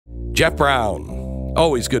Jeff Brown,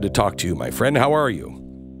 always good to talk to you, my friend. How are you?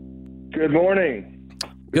 Good morning.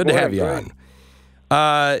 Good to have you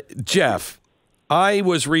on. Jeff, I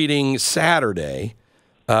was reading Saturday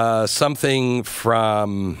something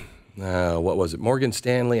from, what was it, Morgan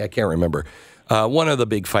Stanley? I can't remember. One of the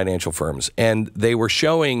big financial firms. And they were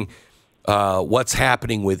showing what's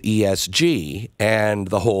happening with ESG and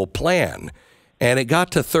the whole plan. And it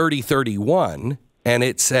got to 3031, and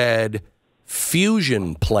it said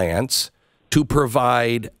fusion plants to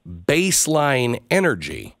provide baseline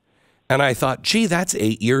energy. And I thought, gee, that's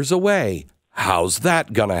 8 years away. How's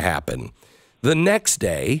that going to happen? The next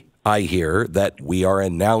day, I hear that we are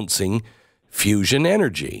announcing fusion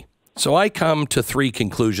energy. So I come to three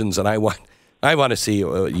conclusions, and I want to see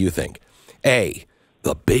what you think. A,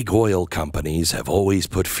 the big oil companies have always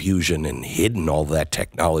put fusion and hidden all that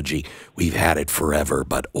technology. We've had it forever,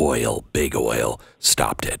 but oil, big oil,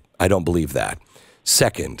 stopped it. I don't believe that.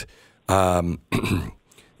 Second, the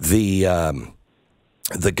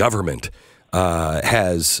government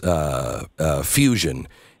has fusion,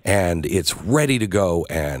 and it's ready to go,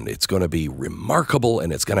 and it's going to be remarkable,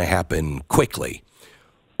 and it's going to happen quickly.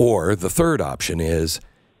 Or the third option is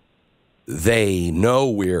they know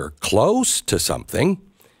we're close to something,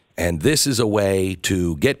 and this is a way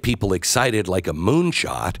to get people excited like a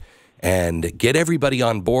moonshot and get everybody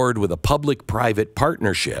on board with a public-private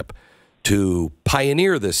partnership to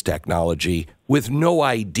pioneer this technology with no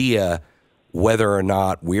idea whether or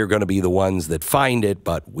not we're going to be the ones that find it,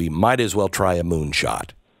 but we might as well try a moonshot.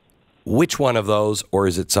 Which one of those, or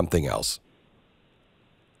is it something else?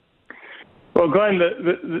 Well, Glenn,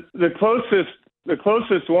 the closest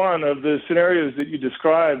one of the scenarios that you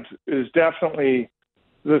described is definitely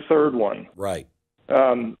the third one. Right.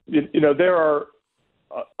 There are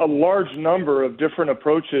a large number of different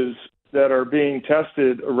approaches that are being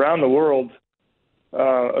tested around the world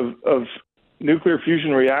of nuclear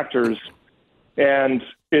fusion reactors, and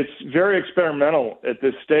it's very experimental at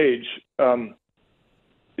this stage.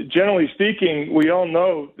 Generally speaking, we all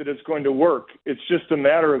know that it's going to work. It's just a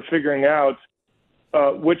matter of figuring out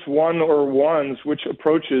which which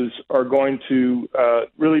approaches are going to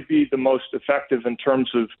really be the most effective in terms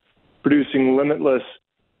of producing limitless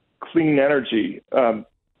clean energy.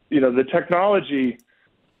 The technology,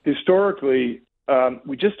 historically,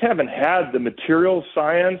 we just haven't had the material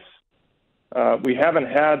science. We haven't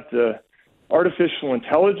had the artificial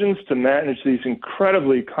intelligence to manage these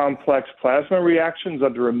incredibly complex plasma reactions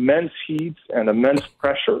under immense heat and immense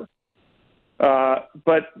pressure.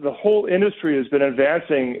 But the whole industry has been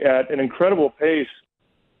advancing at an incredible pace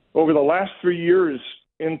over the last 3 years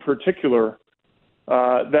in particular,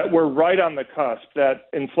 that we're right on the cusp, that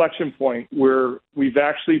inflection point where we've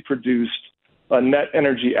actually produced a net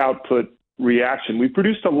energy output reaction. We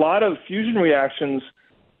produced a lot of fusion reactions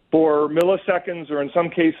for milliseconds, or in some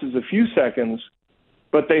cases a few seconds,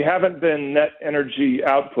 but they haven't been net energy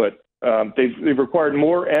output. They've required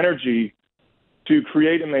more energy to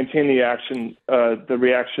create and maintain the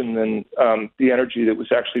reaction than the energy that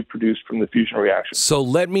was actually produced from the fusion reaction. So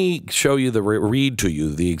let me show you read to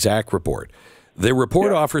you the exact report. The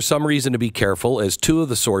report offers some reason to be careful, as two of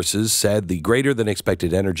the sources said the greater than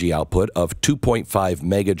expected energy output of 2.5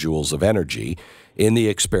 megajoules of energy in the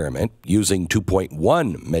experiment, using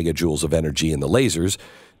 2.1 megajoules of energy in the lasers,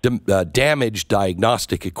 damaged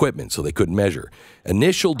diagnostic equipment, so they couldn't measure.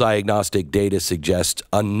 Initial diagnostic data suggests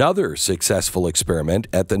another successful experiment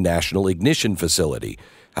at the National Ignition Facility.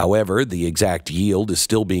 However, the exact yield is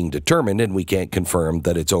still being determined, and we can't confirm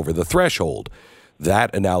that it's over the threshold.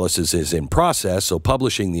 That analysis is in process, so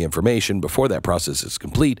publishing the information before that process is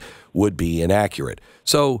complete would be inaccurate.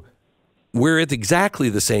 So we're at exactly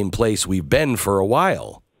the same place we've been for a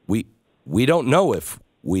while. We don't know if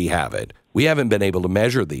we have it. We haven't been able to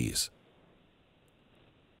measure these.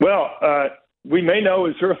 Well, we may know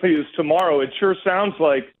as early as tomorrow. It sure sounds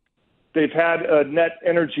like they've had a net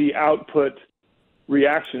energy output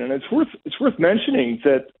reaction, and it's worth mentioning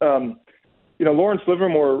that Lawrence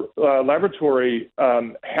Livermore Laboratory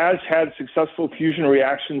has had successful fusion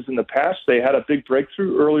reactions in the past. They had a big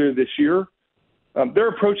breakthrough earlier this year. Their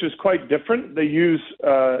approach is quite different. They use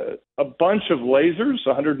a bunch of lasers,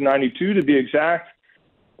 192 to be exact,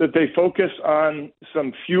 that they focus on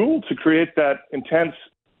some fuel to create that intense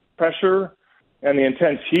pressure and the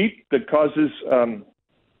intense heat that causes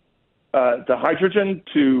the hydrogen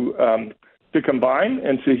to combine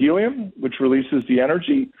into helium, which releases the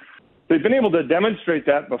energy. They've been able to demonstrate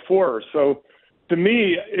that before. So to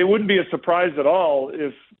me, it wouldn't be a surprise at all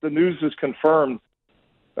if the news is confirmed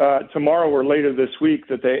tomorrow or later this week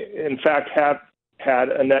that they, in fact, have had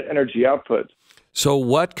a net energy output. So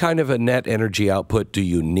what kind of a net energy output do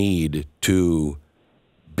you need to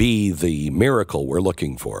be the miracle we're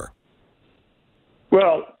looking for?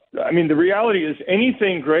 Well, I mean, the reality is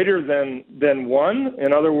anything greater than one,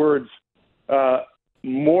 in other words,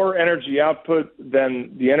 more energy output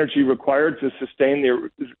than the energy required to sustain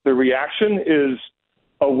the reaction is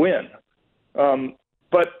a win.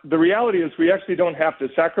 But the reality is we actually don't have to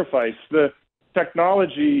sacrifice. The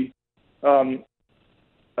technology,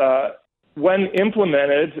 when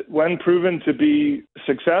implemented, when proven to be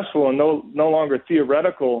successful and no longer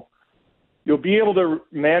theoretical, you'll be able to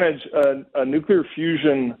manage a nuclear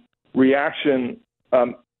fusion reaction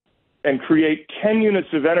and create 10 units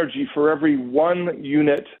of energy for every 1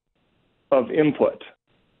 unit of input.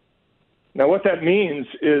 Now, what that means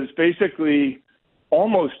is basically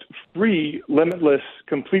almost free, limitless,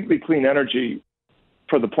 completely clean energy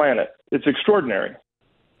for the planet. It's extraordinary.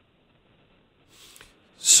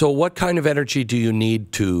 So what kind of energy do you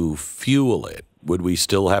need to fuel it? Would we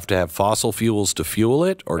still have to have fossil fuels to fuel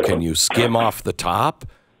it, or can you skim off the top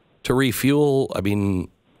to refuel? I mean,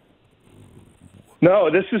 no.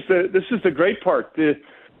 This is the great part. The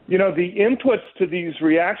inputs to these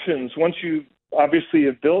reactions, once you obviously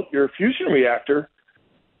have built your fusion reactor,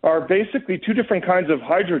 are basically two different kinds of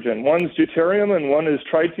hydrogen. One's deuterium and one is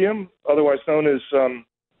tritium, otherwise known as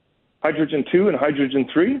hydrogen 2 and hydrogen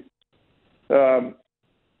 3.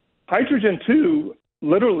 Hydrogen 2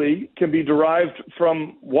 literally can be derived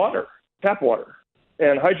from water, tap water.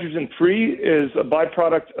 And hydrogen 3 is a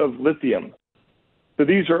byproduct of lithium. So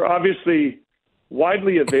these are obviously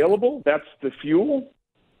widely available. That's the fuel.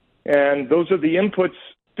 And those are the inputs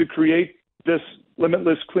to create this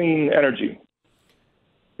limitless clean energy.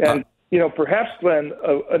 And, perhaps, Glenn,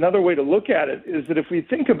 another way to look at it is that if we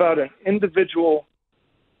think about an individual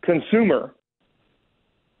consumer,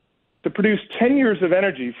 to produce 10 years of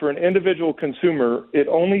energy for an individual consumer, it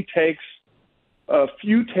only takes a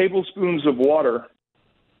few tablespoons of water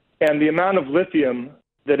and the amount of lithium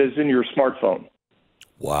that is in your smartphone.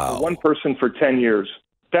 Wow. For one person for 10 years.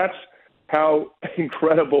 That's how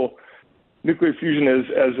incredible nuclear fusion is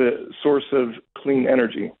as a source of clean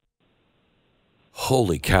energy.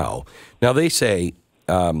 Holy cow. Now, they say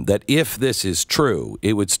that if this is true,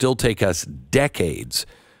 it would still take us decades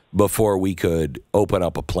before we could open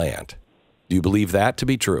up a plant. Do you believe that to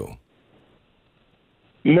be true?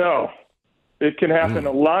 No. It can happen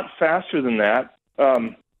a lot faster than that.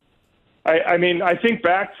 I think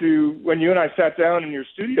back to when you and I sat down in your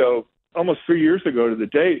studio almost 3 years ago to the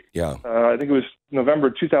date. Yeah. I think it was November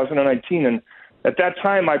 2019. And at that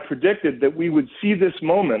time, I predicted that we would see this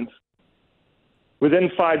moment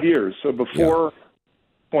within 5 years, so before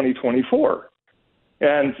 2024.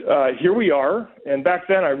 And here we are. And back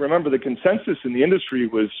then, I remember the consensus in the industry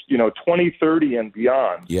was, 2030 and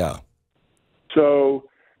beyond. Yeah. So,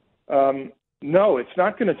 no, it's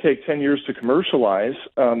not going to take 10 years to commercialize.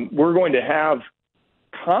 We're going to have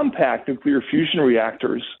compact nuclear fusion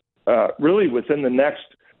reactors really within the next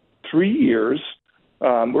 3 years.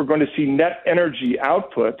 We're going to see net energy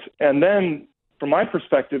output. And then, from my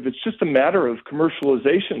perspective, it's just a matter of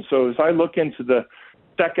commercialization. So as I look into the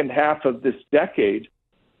second half of this decade,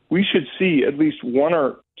 we should see at least one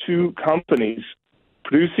or two companies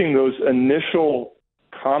producing those initial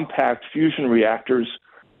compact fusion reactors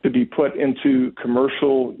to be put into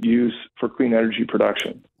commercial use for clean energy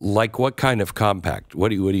production. Like what kind of compact?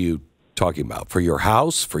 What are you talking about? For your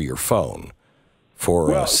house, for your phone,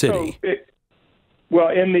 for a city?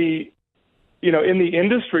 In the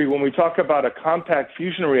industry, when we talk about a compact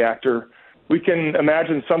fusion reactor, we can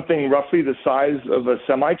imagine something roughly the size of a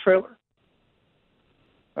semi-trailer,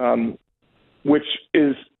 which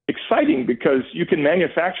is exciting because you can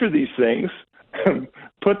manufacture these things,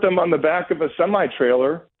 put them on the back of a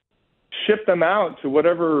semi-trailer, ship them out to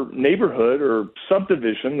whatever neighborhood or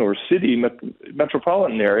subdivision or city,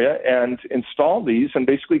 metropolitan area, and install these and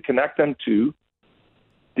basically connect them to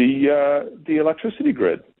the electricity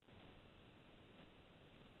grid.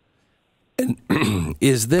 And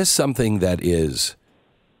is this something that is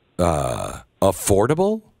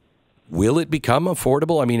affordable? Will it become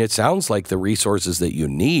affordable? I mean, it sounds like the resources that you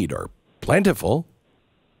need are plentiful.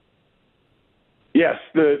 Yes,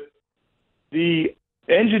 the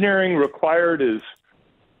engineering required is,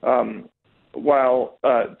 while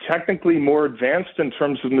technically more advanced in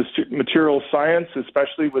terms of material science,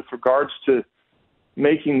 especially with regards to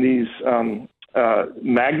making these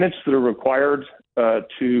magnets that are required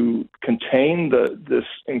to contain this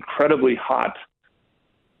incredibly hot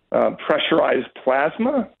pressurized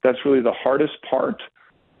plasma. That's really the hardest part.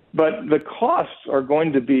 But the costs are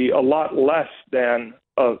going to be a lot less than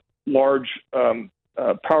a large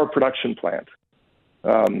power production plant.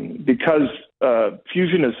 because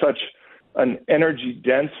fusion is such an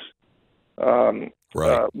energy-dense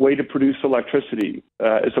way to produce electricity,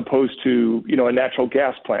 as opposed to a natural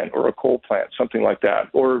gas plant or a coal plant, something like that,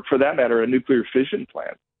 or for that matter, a nuclear fission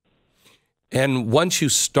plant. And once you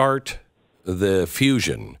start the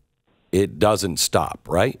fusion, it doesn't stop,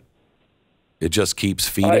 right? It just keeps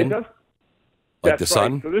feeding, like the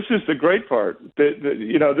sun? Right. So this is the great part. This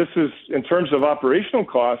is, in terms of operational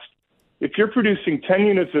cost, if you're producing 10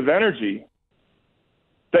 units of energy,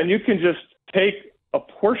 then you can just take a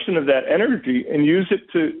portion of that energy and use it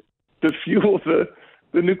to fuel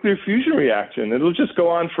the nuclear fusion reaction. It'll just go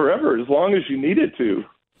on forever, as long as you need it to,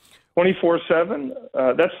 24/7.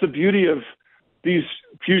 That's the beauty of these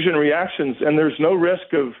fusion reactions, and there's no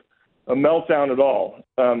risk of a meltdown at all.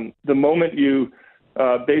 The moment you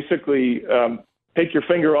basically take your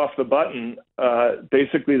finger off the button,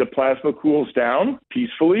 basically the plasma cools down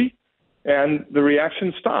peacefully, and the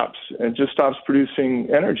reaction stops. It just stops producing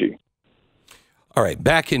energy. All right,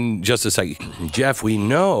 back in just a second. Jeff, we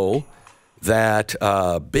know that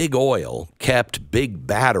big oil kept big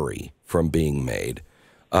battery from being made.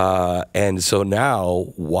 And so now,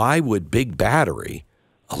 why would big battery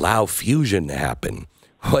allow fusion to happen?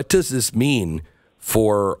 What does this mean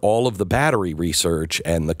for all of the battery research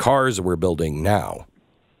and the cars we're building now?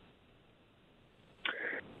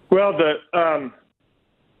 Well, the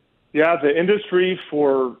industry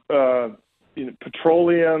for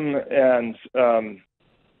petroleum and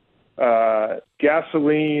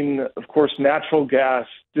gasoline, of course, natural gas.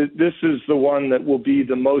 This is the one that will be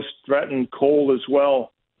the most threatened. Coal as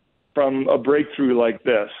well, from a breakthrough like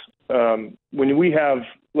this. When we have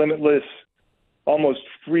limitless, almost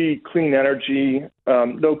free, clean energy,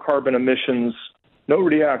 no carbon emissions, no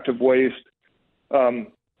reactive waste,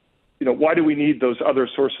 why do we need those other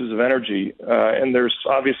sources of energy? And there's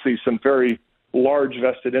obviously some very large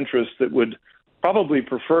vested interests that would probably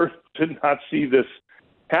prefer to not see this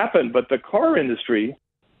happen. But the car industry,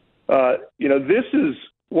 this is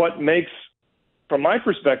what makes, from my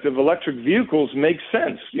perspective, electric vehicles make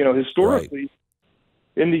sense. Historically,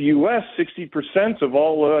 in the U.S., 60% of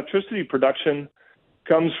all electricity production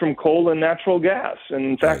comes from coal and natural gas. And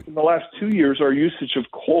in fact, in the last 2 years, our usage of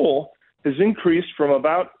coal has increased from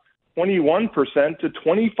about 21% to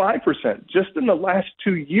 25% just in the last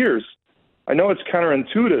 2 years. I know it's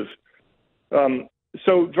counterintuitive.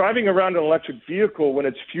 So driving around an electric vehicle when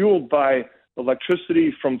it's fueled by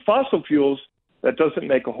electricity from fossil fuels, that doesn't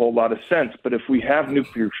make a whole lot of sense. But if we have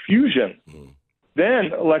nuclear fusion,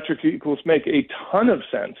 then electric vehicles make a ton of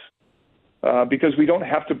sense because we don't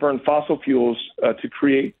have to burn fossil fuels to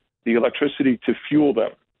create the electricity to fuel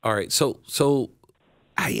them. All right. So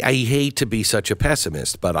I hate to be such a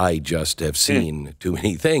pessimist, but I just have seen too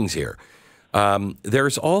many things here.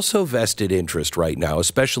 There's also vested interest right now,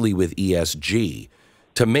 especially with ESG,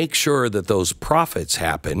 to make sure that those profits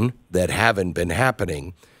happen that haven't been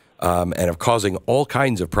happening and are causing all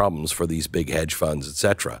kinds of problems for these big hedge funds, et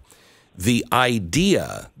cetera. The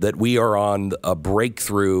idea that we are on a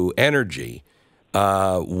breakthrough energy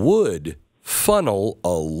would funnel a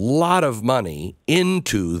lot of money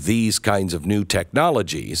into these kinds of new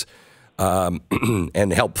technologies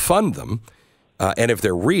and help fund them. And if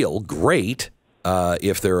they're real, great.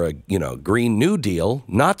 If they're a Green New Deal,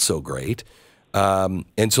 not so great.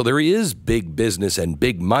 And so there is big business and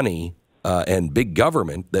big money and big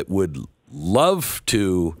government that would love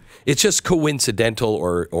to. It's just coincidental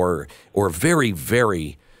or very,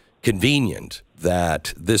 very convenient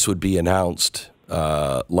that this would be announced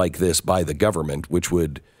like this by the government, which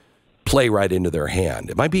would play right into their hand.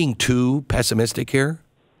 Am I being too pessimistic here?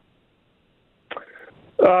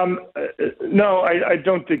 No, I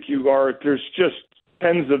don't think you are. There's just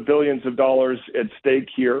tens of billions of dollars at stake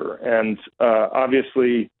here. And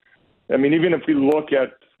obviously, I mean, even if we look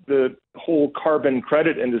at the whole carbon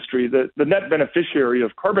credit industry, the net beneficiary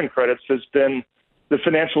of carbon credits has been the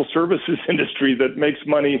financial services industry that makes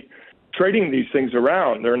money trading these things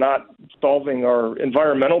around. They're not solving our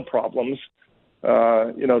environmental problems.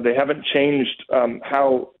 They haven't changed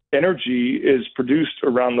how energy is produced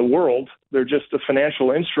around the world. They're just a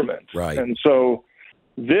financial instrument. Right. And so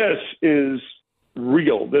this is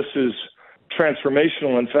real. This is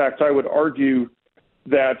transformational. In fact, I would argue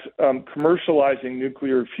that commercializing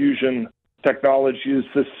nuclear fusion technology is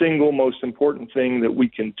the single most important thing that we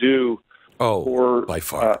can do for by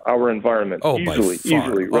far. Our environment.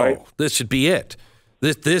 Easily, right? This should be it.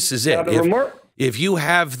 This is it. If you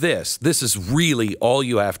have this is really all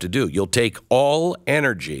you have to do. You'll take all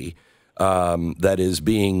energy that is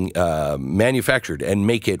being manufactured and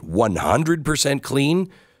make it 100% clean.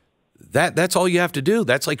 That's all you have to do.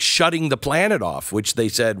 That's like shutting the planet off, which they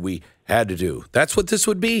said we had to do. That's what this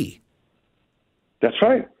would be. That's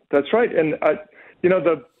right. That's right. And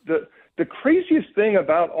the craziest thing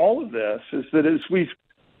about all of this is that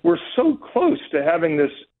we're so close to having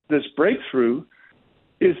this breakthrough,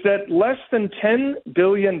 is that less than $10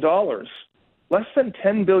 billion over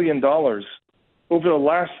the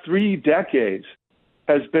last 3 decades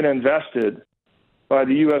has been invested by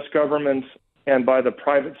the U.S. government and by the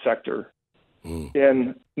private sector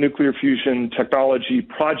in nuclear fusion technology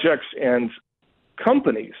projects and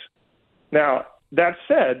companies. Now, that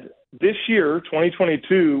said, this year,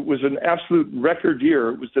 2022, was an absolute record year.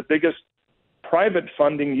 It was the biggest private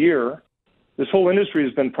funding year. This whole industry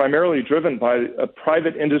has been primarily driven by a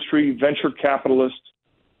private industry, venture capitalists.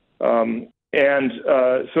 So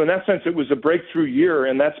in that sense, it was a breakthrough year,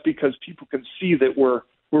 and that's because people can see that we're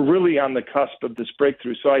really on the cusp of this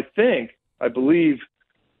breakthrough. So I believe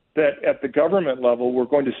that at the government level, we're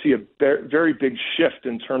going to see a very big shift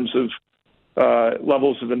in terms of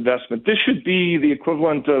levels of investment. This should be the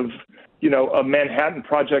equivalent of, a Manhattan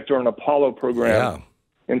Project or an Apollo program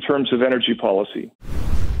in terms of energy policy.